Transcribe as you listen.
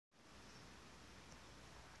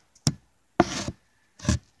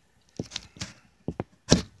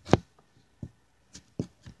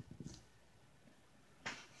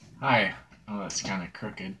Hi. Oh, that's kind of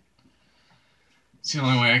crooked. It's the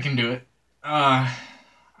only way I can do it. I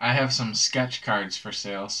have some sketch cards for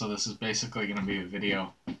sale, so this is basically going to be a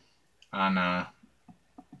video on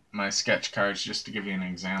my sketch cards just to give you an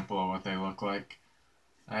example of what they look like.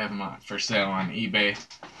 I have them for sale on eBay,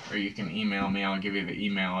 or you can email me. I'll give you the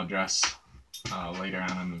email address later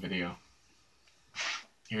on in the video.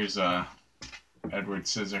 Here's Edward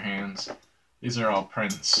Scissorhands. These are all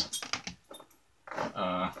prints.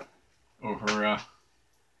 Uhura,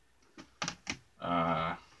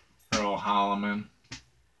 Earl Holliman,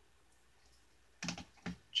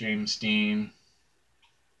 James Dean.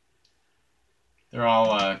 They're all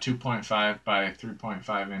 2.5 by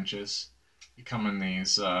 3.5 inches. They come in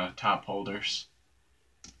these top holders.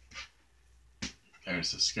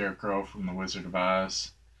 There's the Scarecrow from The Wizard of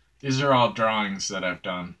Oz. These are all drawings that I've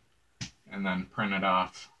done and then printed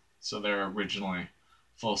off. So they're originally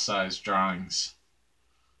full-size drawings.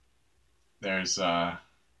 There's the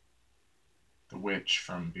witch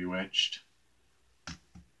from Bewitched,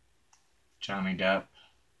 Johnny Depp,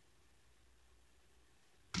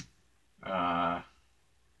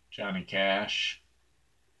 Johnny Cash,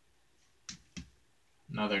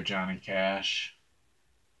 another Johnny Cash,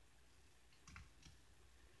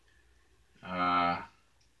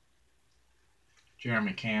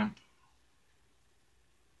 Jeremy Camp.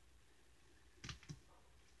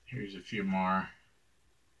 Here's a few more.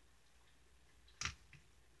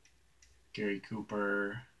 Gary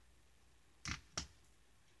Cooper,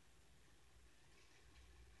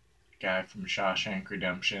 guy from Shawshank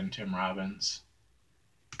Redemption, Tim Robbins,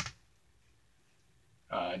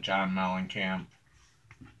 John Mellencamp.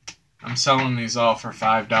 I'm selling these all for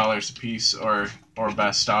 $5 a piece or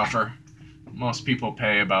best offer. Most people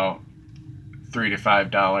pay about $3 to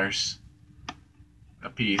 $5 a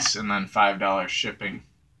piece and then $5 shipping.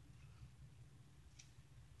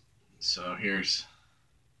 So here's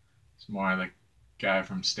more of the guy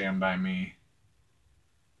from Stand By Me,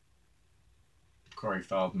 Corey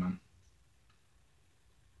Feldman.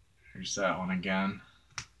 Here's that one again.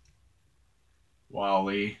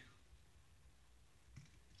 Wall-E,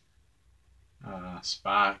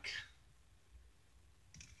 Spock,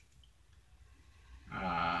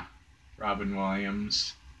 Robin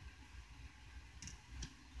Williams,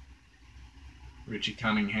 Richie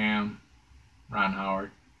Cunningham, Ron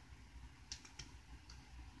Howard,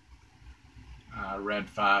 Red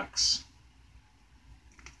Fox.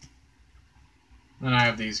 Then I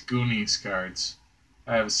have these Goonies cards.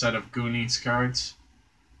 I have a set of Goonies cards.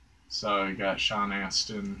 So you got Sean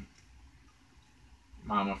Astin,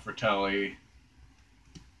 Mama Fratelli,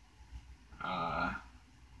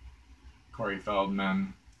 Corey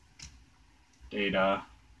Feldman, Data,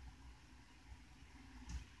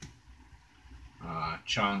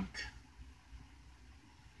 Chunk,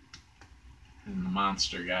 and the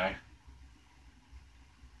Monster Guy.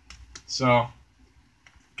 So,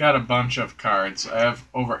 got a bunch of cards. I have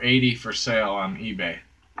over 80 for sale on eBay.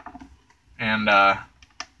 And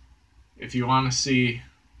if you want to see,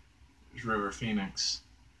 there's River Phoenix.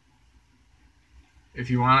 If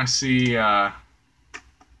you want to see my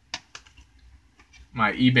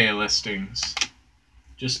eBay listings,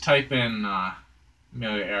 just type in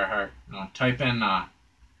Amelia Earhart. No, type in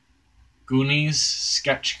Goonies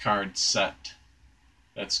sketch card set.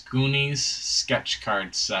 That's Goonies sketch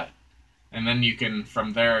card set. And then you can,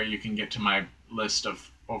 from there, you can get to my list of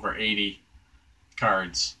over 80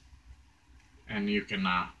 cards. And you can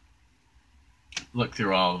look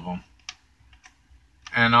through all of them.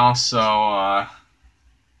 And also,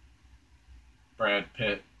 Brad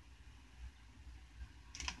Pitt,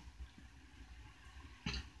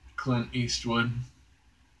 Clint Eastwood.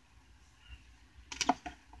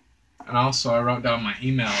 And also, I wrote down my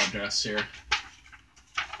email address here.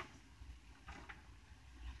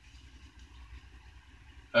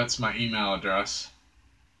 That's my email address.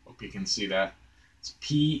 Hope you can see that. It's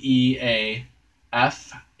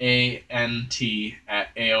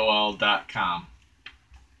peafant@AOL.com.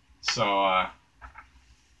 So,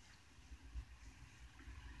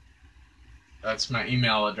 that's my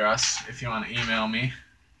email address if you want to email me.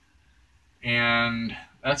 And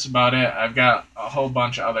that's about it. I've got a whole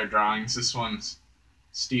bunch of other drawings. This one's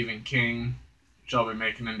Stephen King, which I'll be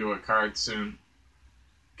making into a card soon.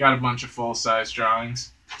 Got a bunch of full-size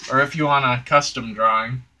drawings. Or if you want a custom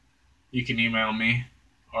drawing, you can email me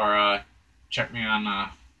or check me on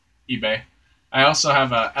eBay. I also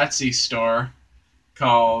have an Etsy store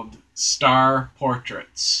called Star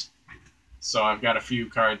Portraits. So I've got a few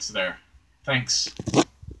cards there. Thanks.